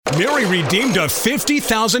Mary redeemed a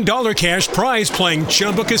 $50,000 cash prize playing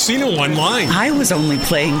Chumba Casino online. I was only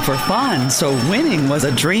playing for fun, so winning was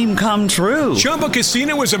a dream come true. Chumba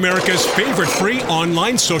Casino is America's favorite free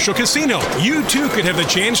online social casino. You too could have the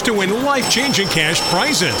chance to win life-changing cash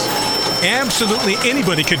prizes. Absolutely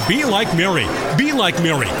anybody could be like Mary. Be like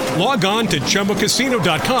Mary. Log on to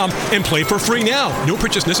ChumbaCasino.com and play for free now. No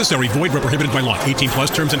purchase necessary. Void where prohibited by law. 18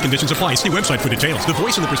 plus terms and conditions apply. See website for details. The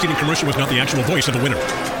voice in the preceding commercial was not the actual voice of the winner.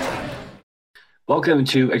 Welcome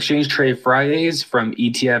to Exchange Trade Fridays from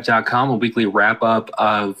ETF.com, a weekly wrap-up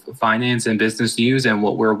of finance and business news and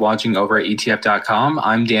what we're watching over at ETF.com.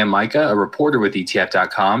 I'm Dan Micah, a reporter with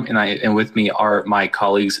ETF.com, and with me are my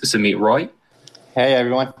colleagues Sumeet Roy. Hey,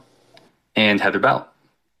 everyone. And Heather Bell.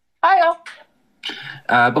 Hi,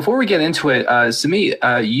 all. Before we get into it,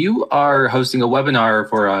 Sumeet, you are hosting a webinar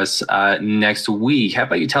for us next week. How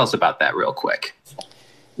about you tell us about that real quick?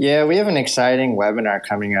 Yeah, we have an exciting webinar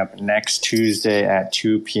coming up next Tuesday at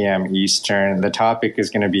 2 p.m. Eastern. The topic is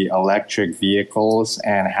going to be electric vehicles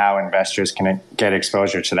and how investors can get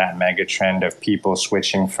exposure to that mega trend of people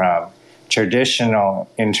switching from traditional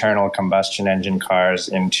internal combustion engine cars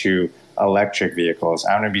into electric vehicles.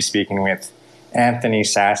 I'm going to be speaking with Anthony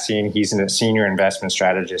Sassine. He's a senior investment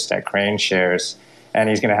strategist at Crane Shares, and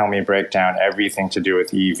he's going to help me break down everything to do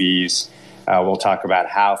with EVs. We'll talk about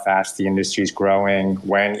how fast the industry is growing,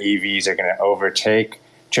 when EVs are going to overtake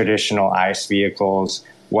traditional ICE vehicles,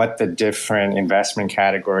 what the different investment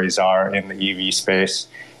categories are in the EV space,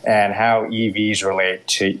 and how EVs relate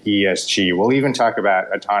to ESG. We'll even talk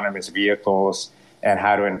about autonomous vehicles and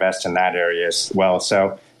how to invest in that area as well.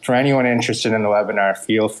 So for anyone interested in the webinar,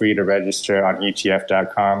 feel free to register on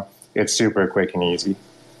ETF.com. It's super quick and easy.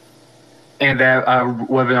 And that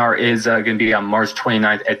webinar is going to be on March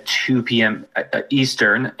 29th at 2 p.m.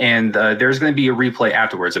 Eastern, and there's going to be a replay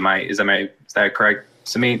afterwards. Is that correct,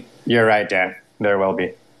 Sumeet? You're right, Dan. There will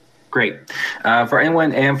be. Great. For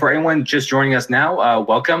anyone just joining us now,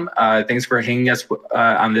 welcome. Thanks for hanging us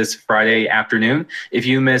on this Friday afternoon. If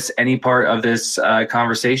you miss any part of this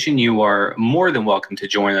conversation, you are more than welcome to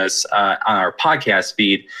join us on our podcast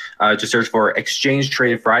feed. Just search for Exchange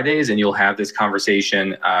Traded Fridays, and you'll have this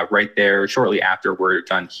conversation right there shortly after we're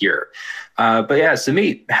done here. But yeah,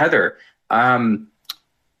 Sumeet, Heather, how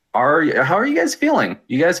are you guys feeling?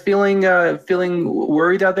 You guys feeling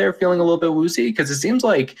worried out there? Feeling a little bit woozy? Because it seems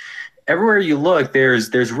like everywhere you look,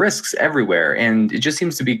 there's risks everywhere, and it just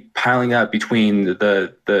seems to be piling up between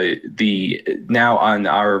the now on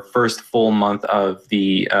our first full month of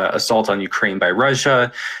the assault on Ukraine by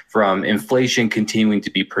Russia, from inflation continuing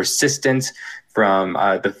to be persistent, from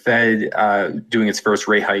the Fed doing its first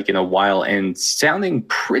rate hike in a while and sounding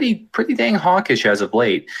pretty dang hawkish as of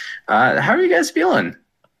late. How are you guys feeling?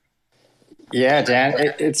 Yeah, Dan,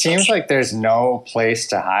 it seems like there's no place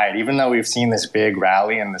to hide. Even though we've seen this big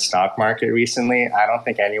rally in the stock market recently, I don't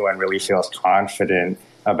think anyone really feels confident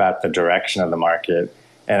about the direction of the market.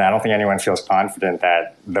 And I don't think anyone feels confident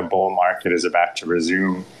that the bull market is about to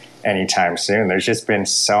resume anytime soon. There's just been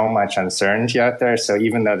so much uncertainty out there. So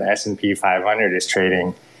even though the S&P 500 is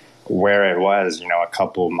trading where it was, a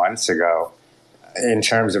couple months ago, in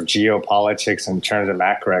terms of geopolitics, in terms of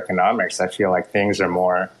macroeconomics, I feel like things are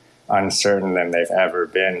more uncertain than they've ever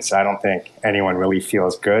been. So I don't think anyone really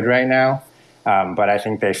feels good right now. But I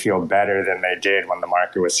think they feel better than they did when the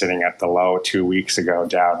market was sitting at the low 2 weeks ago,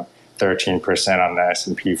 down 13% on the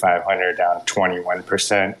S&P 500, down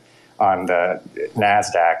 21% on the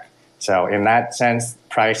NASDAQ. So in that sense,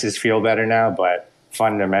 prices feel better now, but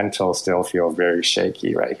fundamentals still feel very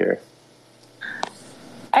shaky right here.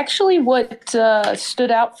 Actually, what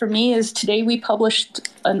stood out for me is today we published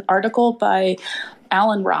an article by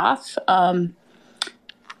Alan Roth.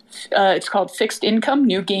 It's called Fixed Income,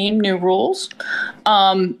 New Game, New Rules.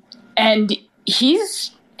 And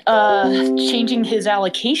he's changing his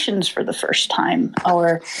allocations for the first time,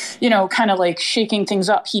 or, kind of like shaking things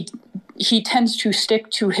up. He tends to stick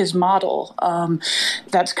to his model.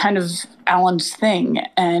 That's kind of Alan's thing.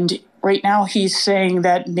 And right now he's saying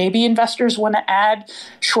that maybe investors want to add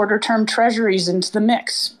shorter term treasuries into the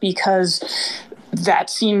mix because that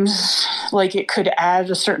seems like it could add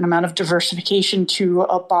a certain amount of diversification to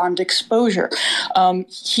a bond exposure.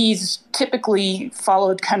 He's typically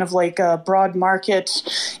followed kind of like a broad market,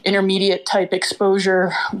 intermediate type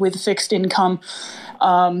exposure with fixed income.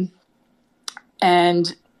 And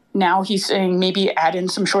now he's saying maybe add in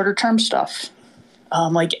some shorter term stuff,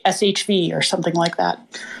 like SHV or something like that.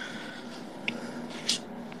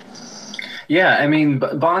 Yeah, I mean,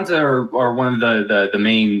 bonds are one of the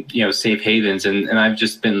main safe havens, and I've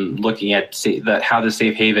just been looking at how the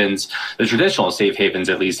safe havens, the traditional safe havens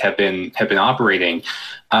at least, have been operating.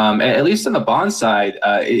 At least on the bond side,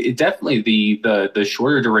 it definitely the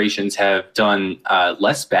shorter durations have done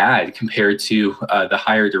less bad compared to the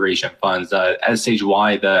higher duration funds.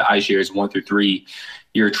 SHY, the iShares 1 through 3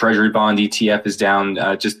 year Treasury bond ETF is down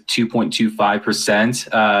just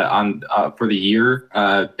 2.25% for the year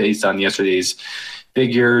based on yesterday's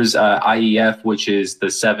figures. IEF, which is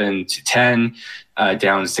the 7 to 10,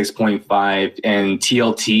 down 6.5, and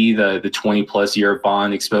TLT, the 20 plus year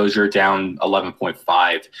bond exposure, down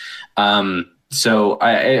 11.5. So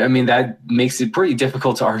I mean, that makes it pretty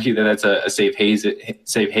difficult to argue that that's a safe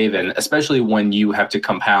haven, especially when you have to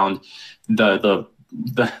compound the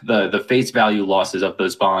face value losses of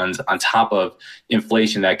those bonds on top of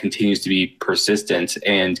inflation that continues to be persistent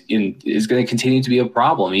and is going to continue to be a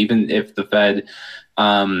problem, even if the Fed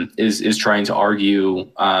is trying to argue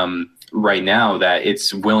right now that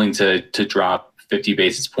it's willing to drop 50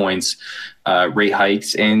 basis points rate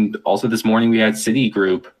hikes. And also this morning we had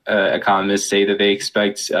Citigroup economists say that they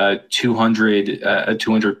expect a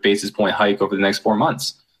 200 basis point hike over the next 4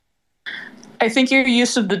 months. I think your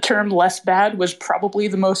use of the term less bad was probably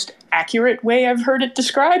the most accurate way I've heard it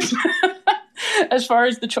described as far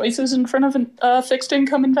as the choices in front of fixed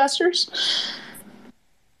income investors.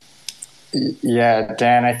 Yeah,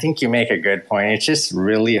 Dan, I think you make a good point. It's just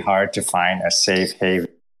really hard to find a safe haven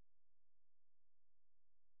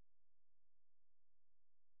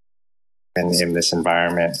in this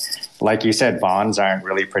environment. Like you said, bonds aren't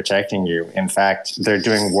really protecting you. In fact, they're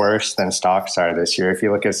doing worse than stocks are this year. If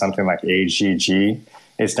you look at something like AGG,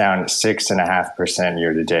 it's down 6.5%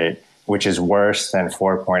 year to date, which is worse than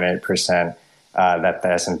 4.8% that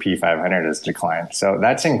the S&P 500 has declined. So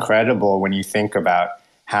that's incredible when you think about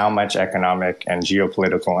how much economic and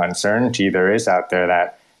geopolitical uncertainty there is out there,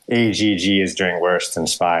 that AGG is doing worse than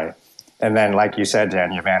SPY. And then, like you said,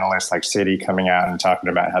 Dan, you have analysts like Citi coming out and talking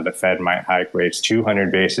about how the Fed might hike rates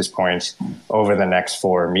 200 basis points over the next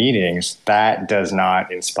 4 meetings. That does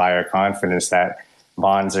not inspire confidence that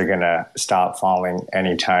bonds are going to stop falling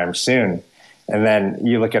anytime soon. And then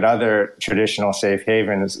you look at other traditional safe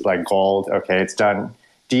havens like gold. Okay, it's done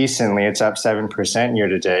decently. It's up 7% year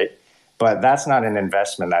to date. But that's not an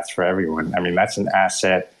investment that's for everyone. I mean, that's an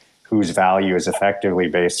asset whose value is effectively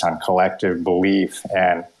based on collective belief,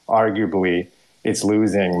 and arguably it's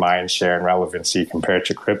losing mind share and relevancy compared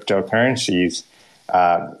to cryptocurrencies.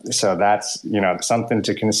 So that's something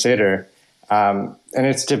to consider. And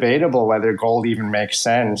it's debatable whether gold even makes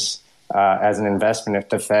sense as an investment if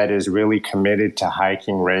the Fed is really committed to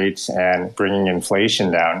hiking rates and bringing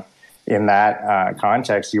inflation down. In that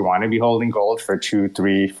context, you want to be holding gold for 2,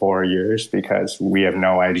 3, 4 years because we have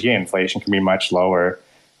no idea. Inflation can be much lower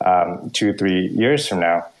 2, 3 years from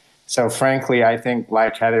now. So frankly, I think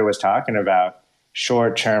like Heather was talking about,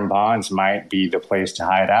 short-term bonds might be the place to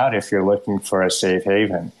hide out if you're looking for a safe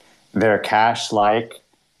haven. They're cash-like,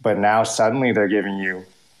 but now suddenly they're giving you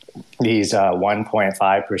these 1.5%,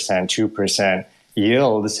 2%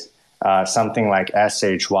 yields. Something like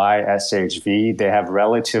SHY, SHV, they have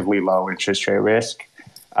relatively low interest rate risk,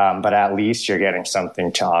 but at least you're getting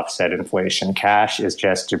something to offset inflation. Cash is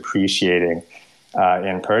just depreciating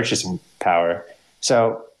in purchasing power.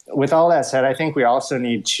 So with all that said, I think we also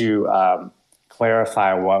need to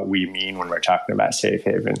clarify what we mean when we're talking about safe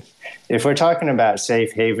haven. If we're talking about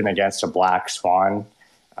safe haven against a black swan,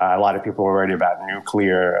 a lot of people are worried about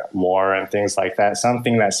nuclear war and things like that,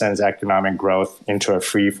 something that sends economic growth into a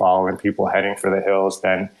free fall and people heading for the hills,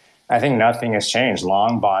 then I think nothing has changed.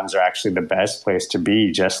 Long bonds are actually the best place to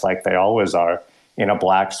be, just like they always are in a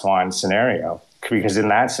black swan scenario, because in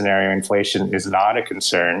that scenario, inflation is not a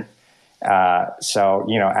concern. So,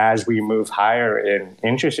 as we move higher in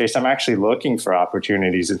interest rates, I'm actually looking for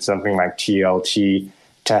opportunities in something like TLT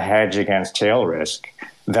to hedge against tail risk.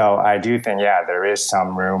 Though I do think, there is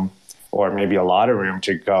some room, or maybe a lot of room,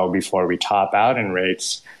 to go before we top out in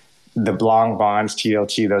rates. The long bonds,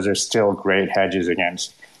 TLT, those are still great hedges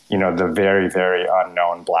against, the very, very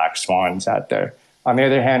unknown black swans out there. On the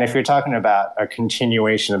other hand, if you're talking about a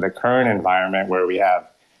continuation of the current environment where we have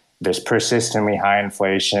this persistently high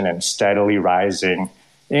inflation and steadily rising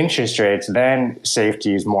interest rates, then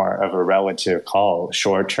safety is more of a relative call.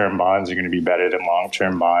 Short-term bonds are going to be better than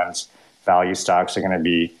long-term bonds. Value stocks are going to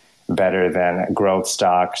be better than growth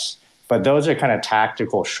stocks. But those are kind of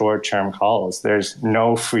tactical short-term calls. There's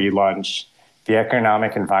no free lunch. The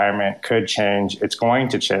economic environment could change. It's going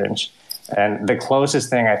to change. And the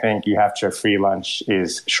closest thing I think you have to a free lunch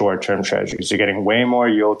is short-term treasuries. You're getting way more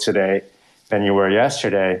yield today than you were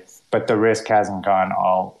yesterday. but the risk hasn't gone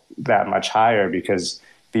all that much higher because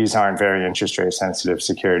these aren't very interest rate sensitive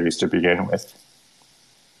securities to begin with.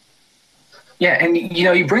 Yeah, and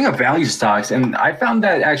you bring up value stocks, and I found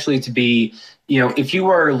that actually to be, if you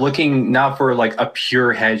are looking not for like a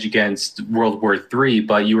pure hedge against World War III,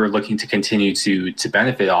 but you are looking to continue to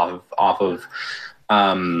benefit off of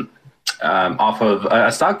a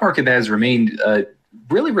stock market that has remained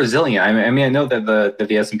really resilient. I mean, I know that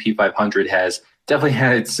the S&P 500 has definitely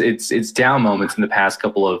had its down moments in the past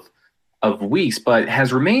couple of weeks, but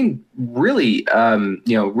has remained really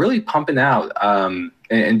really pumping out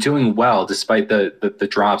and doing well despite the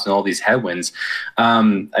drops and all these headwinds. I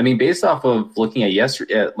mean, based off of looking at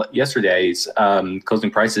yesterday's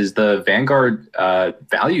closing prices, the Vanguard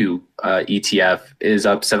value ETF is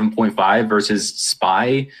up 7.5 versus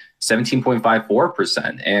SPY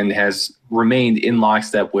 17.54%, and has remained in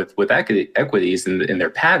lockstep with equities in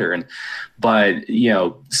their pattern. But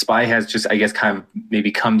SPY has just, I guess, kind of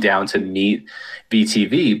maybe come down to meet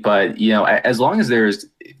VTV. But as long as there's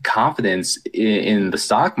confidence in the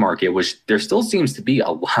stock market, which there still seems to be a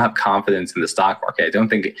lot of confidence in the stock market, I don't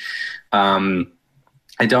think.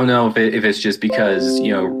 I don't know if it's just because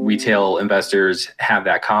retail investors have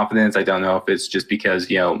that confidence. I don't know if it's just because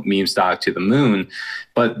meme stock to the moon,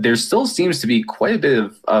 but there still seems to be quite a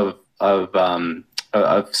bit of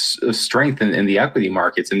strength in the equity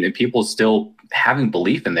markets, and people still having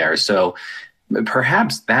belief in there. So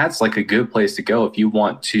perhaps that's like a good place to go if you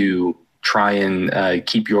want to try and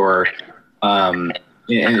keep your and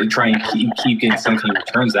try and keep getting some kind of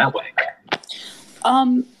returns that way.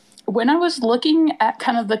 When I was looking at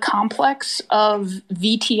kind of the complex of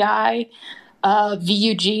VTI,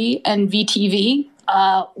 VUG, and VTV,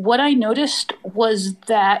 what I noticed was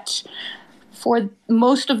that for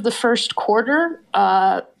most of the first quarter,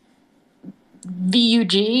 VUG,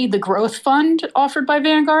 the growth fund offered by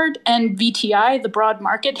Vanguard, and VTI, the broad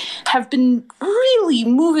market, have been really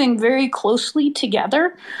moving very closely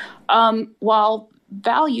together, while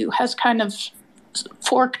value has kind of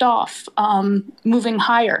forked off, moving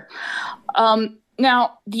higher.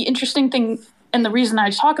 Now, the interesting thing, and the reason I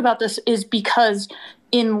talk about this, is because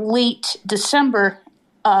in late December,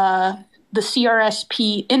 the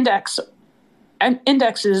CRSP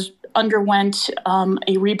indexes underwent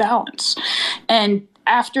a rebalance. And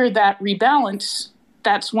after that rebalance,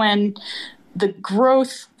 that's when the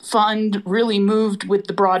growth fund really moved with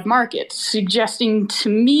the broad market, suggesting to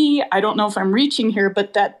me, I don't know if I'm reaching here,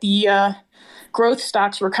 but that the growth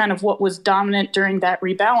stocks were kind of what was dominant during that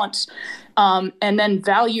rebalance. And then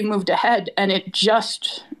value moved ahead, and the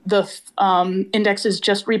indexes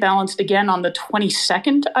just rebalanced again on the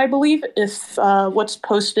 22nd, I believe, if what's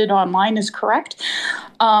posted online is correct.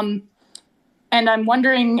 And I'm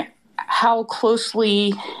wondering how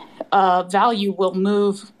closely value will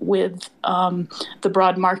move with the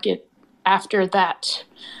broad market after that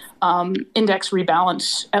index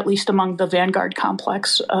rebalance, at least among the Vanguard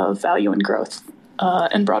complex of value and growth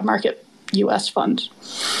and broad market U.S. funds.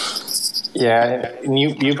 Yeah,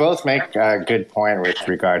 you both make a good point with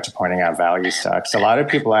regard to pointing out value stocks. A lot of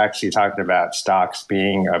people are actually talking about stocks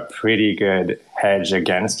being a pretty good hedge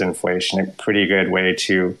against inflation, a pretty good way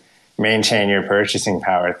to maintain your purchasing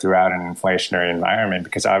power throughout an inflationary environment,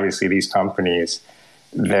 because obviously these companies,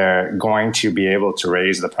 they're going to be able to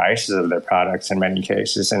raise the prices of their products in many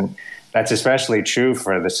cases. And that's especially true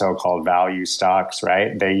for the so-called value stocks,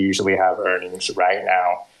 right? They usually have earnings right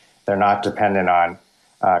now. They're not dependent on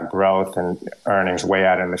growth and earnings way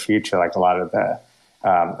out in the future, like a lot of the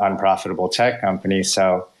unprofitable tech companies.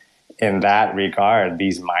 So in that regard,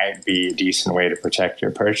 these might be a decent way to protect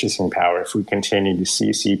your purchasing power if we continue to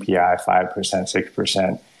see CPI 5%,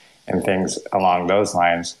 6%, and things along those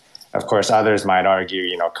lines. Of course, others might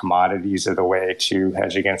argue, commodities are the way to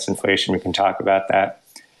hedge against inflation. We can talk about that.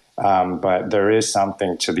 But there is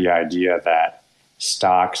something to the idea that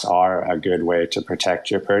stocks are a good way to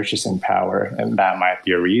protect your purchasing power. And that might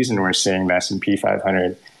be a reason we're seeing the S&P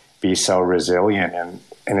 500 be so resilient in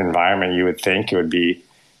an environment you would think it would be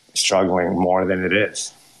struggling more than it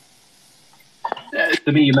is.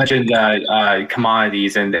 To me, you mentioned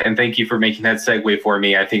commodities, and thank you for making that segue for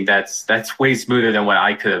me. I think that's way smoother than what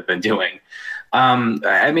I could have been doing.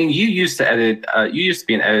 I mean, you used to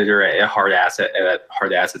be an editor at Hard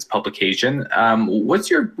Assets publication. What's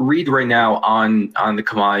your read right now on the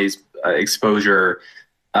commodities exposure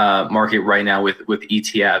market right now with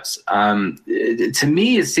ETFs? To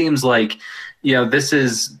me, it seems like this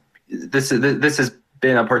has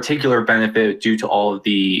been a particular benefit due to all of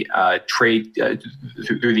the trade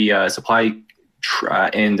through the supply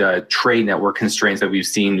trade network constraints that we've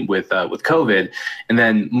seen with COVID, and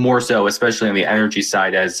then more so, especially on the energy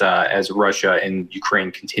side, as Russia and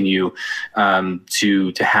Ukraine continue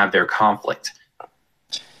to have their conflict.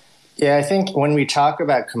 Yeah, I think when we talk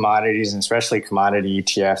about commodities, and especially commodity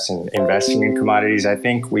ETFs and investing in commodities, I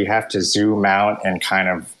think we have to zoom out and kind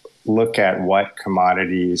of look at what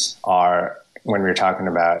commodities are when we're talking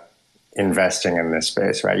about investing in this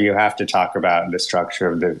space, right? You have to talk about the structure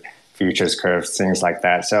of the futures curves, things like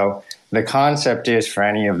that. So the concept is, for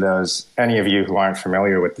any of you who aren't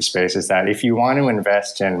familiar with the space, is that if you want to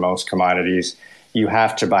invest in most commodities, you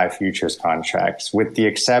have to buy futures contracts, with the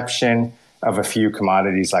exception of a few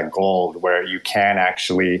commodities like gold, where you can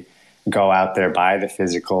actually go out there, buy the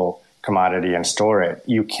physical commodity and store it.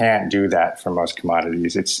 You can't do that for most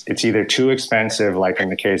commodities. It's either too expensive, like in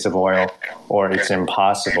the case of oil, or it's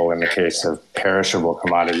impossible in the case of perishable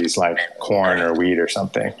commodities like corn or wheat or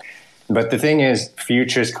something. But the thing is,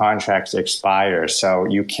 futures contracts expire, so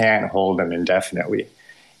you can't hold them indefinitely.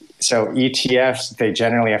 So ETFs, they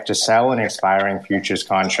generally have to sell an expiring futures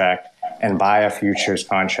contract and buy a futures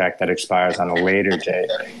contract that expires on a later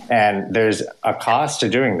date. And there's a cost to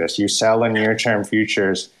doing this. You sell a near-term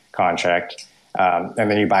futures contract, and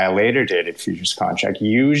then you buy a later dated futures contract.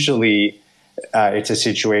 Usually, it's a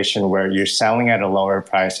situation where you're selling at a lower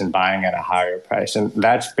price and buying at a higher price. And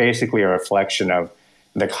that's basically a reflection of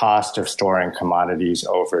the cost of storing commodities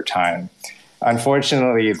over time.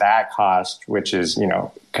 Unfortunately, that cost, which is,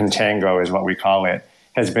 contango is what we call it,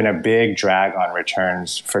 has been a big drag on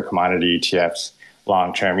returns for commodity ETFs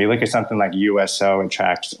long term. You look at something like USO, it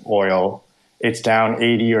tracks oil. It's down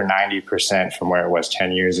 80 or 90% from where it was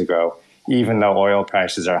 10 years ago, even though oil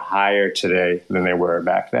prices are higher today than they were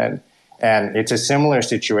back then. And it's a similar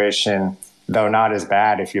situation, though not as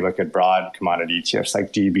bad, if you look at broad commodity ETFs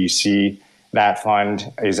like DBC. That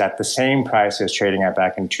fund is at the same price as trading at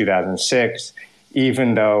back in 2006,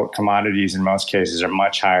 even though commodities in most cases are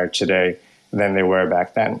much higher today than they were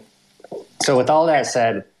back then. So with all that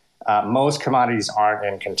said, most commodities aren't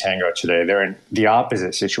in contango today. They're in the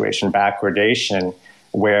opposite situation, backwardation,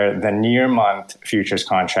 where the near month futures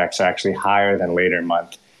contracts are actually higher than later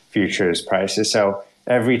month futures prices. So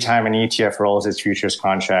every time an ETF rolls its futures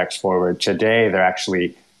contracts forward today, they're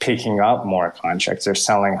actually picking up more contracts. They're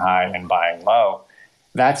selling high and buying low.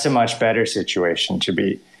 That's a much better situation to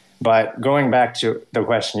be. But going back to the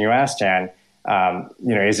question you asked, Dan,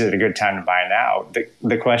 is it a good time to buy now?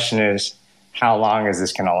 The question is, how long is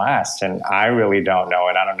this going to last? And I really don't know.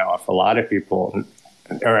 And I don't know if a lot of people,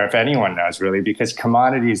 or if anyone knows really, because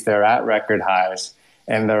commodities, they're at record highs,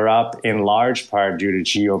 and they're up in large part due to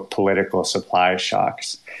geopolitical supply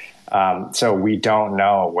shocks. So we don't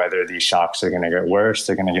know whether these shocks are going to get worse,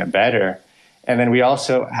 they're going to get better. And then we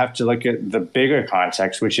also have to look at the bigger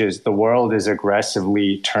context, which is the world is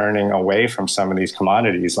aggressively turning away from some of these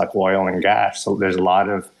commodities like oil and gas. So there's a lot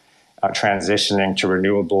of transitioning to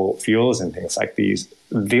renewable fuels and things like these.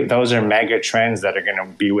 Those are mega trends that are going to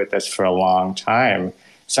be with us for a long time.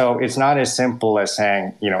 So it's not as simple as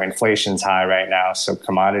saying, inflation's high right now, so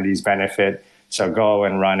commodities benefit, so go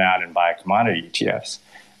and run out and buy commodity ETFs.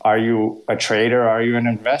 Are you a trader or are you an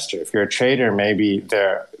investor? If you're a trader, maybe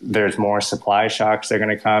there's more supply shocks that are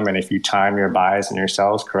going to come. And if you time your buys and your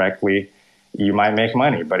sells correctly, you might make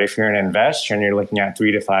money. But if you're an investor and you're looking at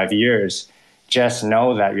 3 to 5 years, just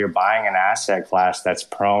know that you're buying an asset class that's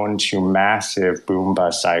prone to massive boom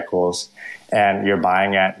bust cycles, and you're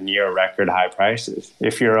buying at near record high prices.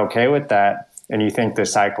 If you're okay with that and you think the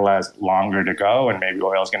cycle has longer to go and maybe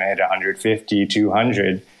oil is going to hit 150,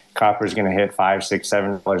 200, copper is going to hit $5,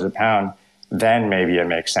 $6, $7 a pound, then maybe it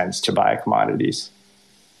makes sense to buy commodities.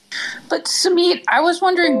 But Samit, I was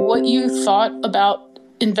wondering what you thought about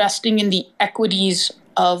investing in the equities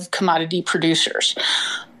of commodity producers,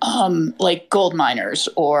 like gold miners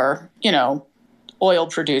or, oil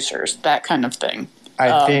producers, that kind of thing.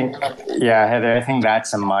 I think, Heather, I think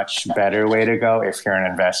that's a much better way to go if you're an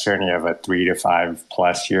investor and you have a 3 to 5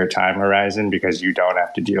 plus year time horizon, because you don't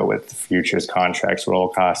have to deal with futures contracts, roll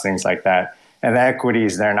costs, things like that. And the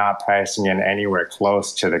equities, they're not pricing in anywhere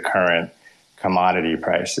close to the current commodity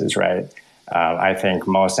prices, right? I think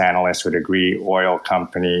most analysts would agree oil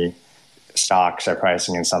company stocks are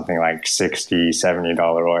pricing in something like $60, $70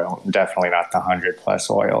 oil, definitely not the 100 plus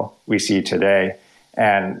oil we see today.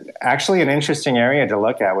 And actually an interesting area to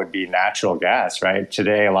look at would be natural gas, right?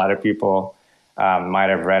 Today, a lot of people might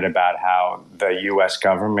have read about how the U.S.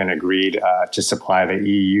 government agreed to supply the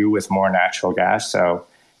EU with more natural gas so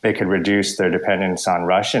they could reduce their dependence on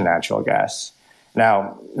Russian natural gas.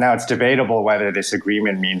 Now it's debatable whether this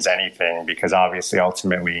agreement means anything, because obviously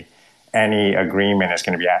ultimately any agreement is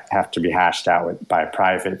going to have to be hashed out by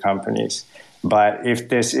private companies. But if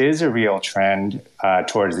this is a real trend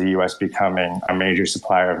towards the U.S. becoming a major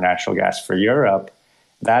supplier of natural gas for Europe,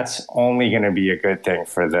 that's only going to be a good thing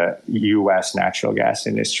for the U.S. natural gas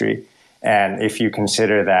industry. And if you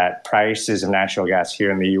consider that prices of natural gas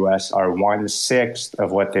here in the U.S. are 1/6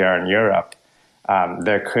 of what they are in Europe,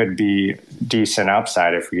 there could be decent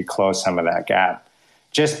upside if we close some of that gap.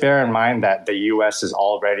 Just bear in mind that the U.S. is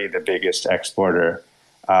already the biggest exporter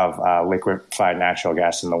of liquefied natural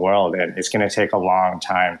gas in the world, and it's going to take a long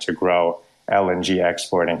time to grow LNG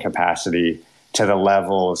exporting capacity to the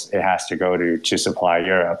levels it has to go to supply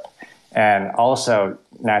Europe. And also,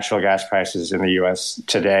 natural gas prices in the U.S.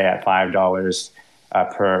 today at $5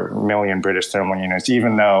 per million British thermal units,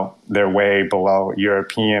 even though they're way below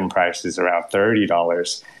European prices around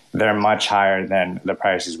 $30, they're much higher than the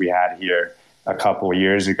prices we had here a couple of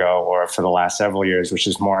years ago or for the last several years, which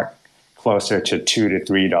is more closer to $2 to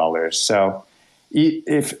 $3. So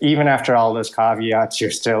if even after all those caveats,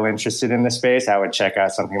 you're still interested in the space, I would check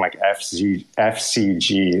out something like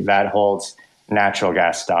FCG that holds natural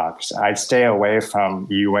gas stocks. I'd stay away from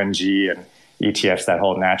UNG and ETFs that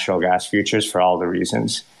hold natural gas futures for all the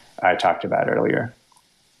reasons I talked about earlier.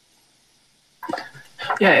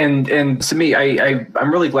 Yeah, and Samit,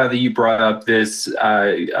 I'm really glad that you brought up this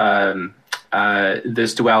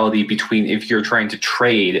this duality between if you're trying to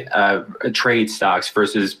trade stocks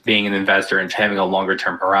versus being an investor and having a longer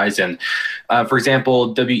term horizon. For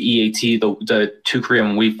example, WEAT, the 2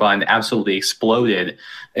 Korean wheat fund, absolutely exploded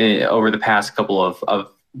over the past couple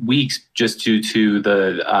of weeks just due to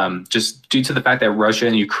the fact that Russia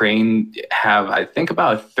and Ukraine have, I think,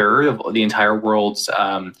 about a third of the entire world's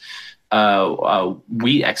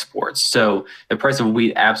wheat exports. So the price of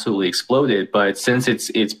wheat absolutely exploded, but since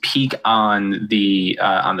its peak on the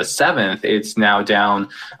 7th, it's now down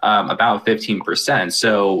about 15%.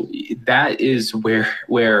 So that is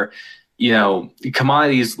where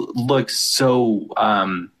commodities look so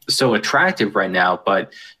attractive right now.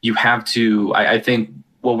 But you have to, I think,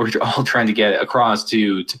 what we're all trying to get across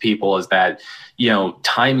to people is that,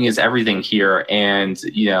 timing is everything here. And,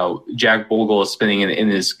 Jack Bogle is spinning in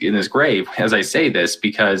his grave as I say this,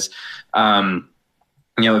 because,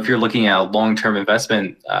 if you're looking at a long-term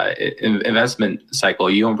investment cycle,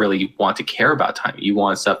 you don't really want to care about timing. You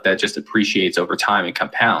want stuff that just appreciates over time and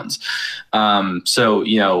compounds. So,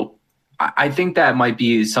 I think that might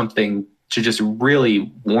be something to just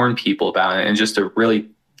really warn people about it and just to really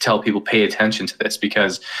tell people pay attention to this,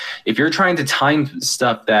 because if you're trying to time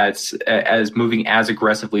stuff that's as moving as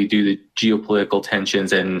aggressively due to geopolitical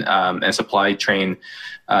tensions and supply chain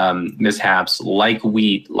mishaps like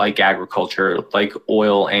wheat, like agriculture, like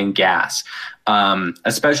oil and gas,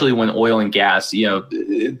 especially when oil and gas,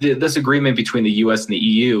 this agreement between the U.S. and the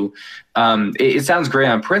EU, it sounds great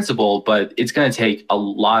on principle, but it's going to take a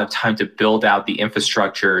lot of time to build out the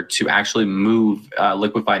infrastructure to actually move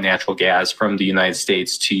liquefied natural gas from the United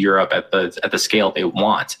States to Europe at the scale they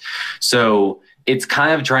want. So it's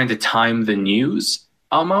kind of trying to time the news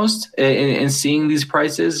almost in seeing these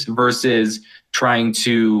prices versus trying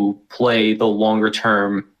to play the longer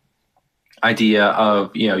term idea of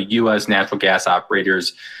U.S. natural gas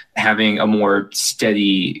operators having a more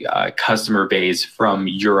steady customer base from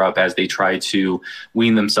Europe as they try to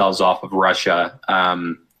wean themselves off of Russia,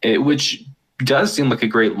 which does seem like a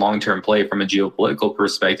great long-term play from a geopolitical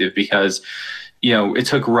perspective, because it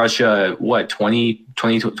took Russia 20,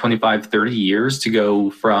 25, 30 years to go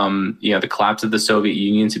from the collapse of the Soviet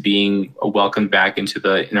Union to being welcomed back into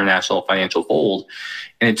the international financial fold,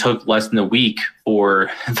 and it took less than a week for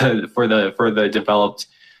the developed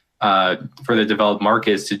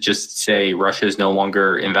markets to just say Russia is no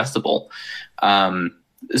longer investable.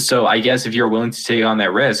 So I guess if you're willing to take on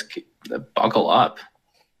that risk, buckle up.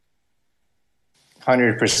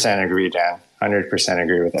 100% agree, Dan. 100%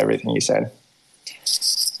 agree with everything you said.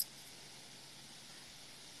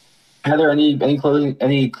 Heather,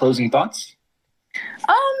 any closing thoughts?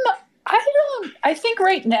 I think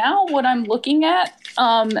right now what I'm looking at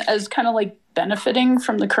as kind of like benefiting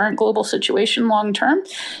from the current global situation long term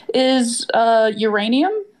is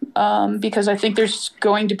uranium, because I think there's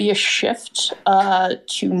going to be a shift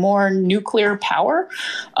to more nuclear power.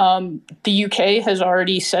 The UK has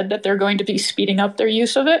already said that they're going to be speeding up their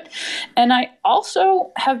use of it. And I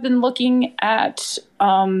also have been looking at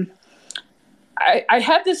I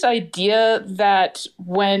had this idea that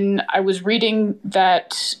when I was reading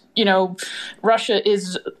that, Russia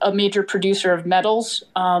is a major producer of metals,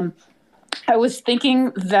 I was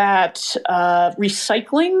thinking that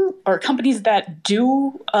recycling, or companies that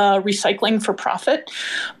do recycling for profit,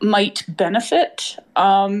 might benefit.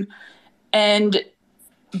 And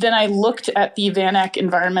then I looked at the VanEck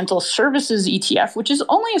Environmental Services ETF, which is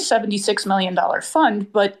only a $76 million fund,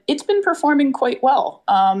 but it's been performing quite well.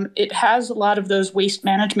 It has a lot of those waste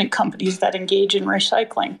management companies that engage in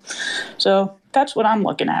recycling. So that's what I'm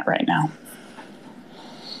looking at right now.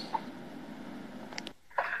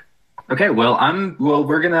 Okay, well,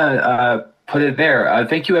 we're gonna put it there.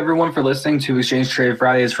 Thank you, everyone, for listening to Exchange Traded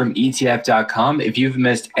Fridays from ETF.com. If you've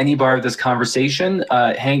missed any part of this conversation,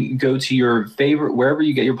 go to your favorite, wherever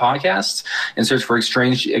you get your podcasts, and search for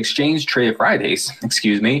Exchange Traded Fridays.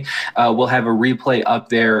 Excuse me. We'll have a replay up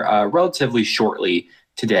there relatively shortly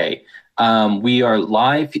today. We are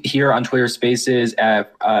live here on Twitter Spaces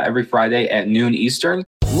every Friday at noon Eastern.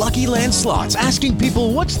 Lucky Land Slots, asking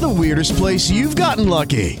people, what's the weirdest place you've gotten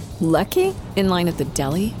lucky? Lucky? In line at the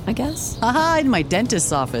deli, I guess? Aha, in my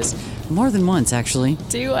dentist's office. More than once, actually.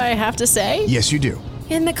 Do I have to say? Yes, you do.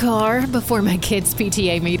 In the car before my kids'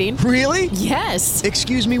 PTA meeting. Really? Yes.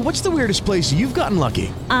 Excuse me, what's the weirdest place you've gotten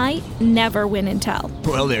lucky? I never win and tell.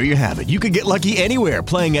 Well, there you have it. You can get lucky anywhere,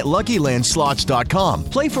 playing at LuckyLandSlots.com.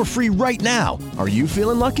 Play for free right now. Are you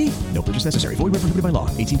feeling lucky? No purchase necessary. Void where prohibited by law.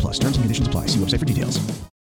 18+. Terms and conditions apply. See website for details.